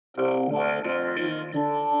The weather in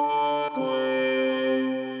Brooklyn.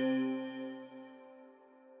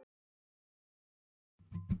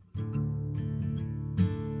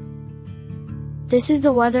 This is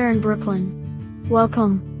the weather in Brooklyn.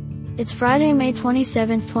 Welcome. It's Friday, May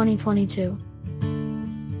 27th, 2022.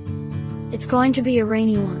 It's going to be a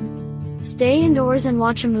rainy one. Stay indoors and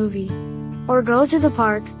watch a movie. Or go to the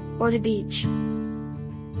park, or the beach.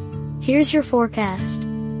 Here's your forecast.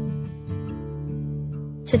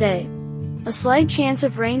 Today. A slight chance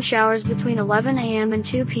of rain showers between 11 a.m. and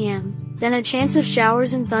 2 p.m., then a chance of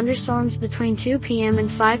showers and thunderstorms between 2 p.m. and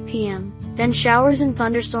 5 p.m., then showers and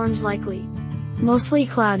thunderstorms likely. Mostly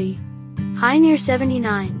cloudy. High near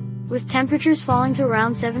 79, with temperatures falling to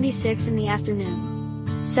around 76 in the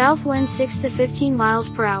afternoon. South wind 6 to 15 miles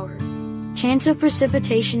per hour. Chance of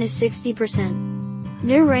precipitation is 60%.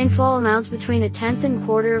 Near rainfall amounts between 1/10 and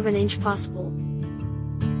 1/4 of an inch possible.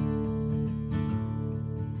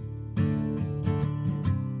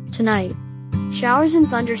 Tonight. Showers and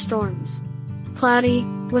thunderstorms. Cloudy,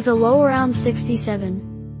 with a low around 67.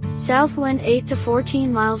 South wind 8 to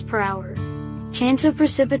 14 miles per hour. Chance of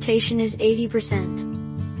precipitation is 80%.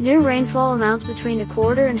 Near rainfall amounts between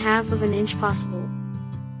 1/4 and 1/2 of an inch possible.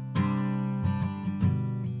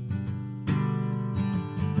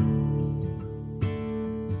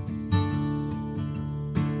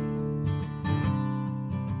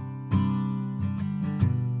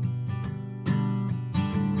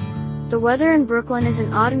 The Weather in Brooklyn is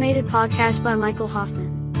an automated podcast by Michael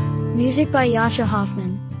Hoffman. Music by Yasha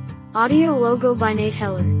Hoffman. Audio logo by Nate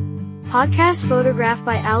Heller. Podcast photograph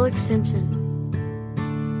by Alex Simpson.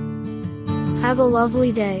 Have a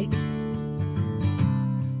lovely day.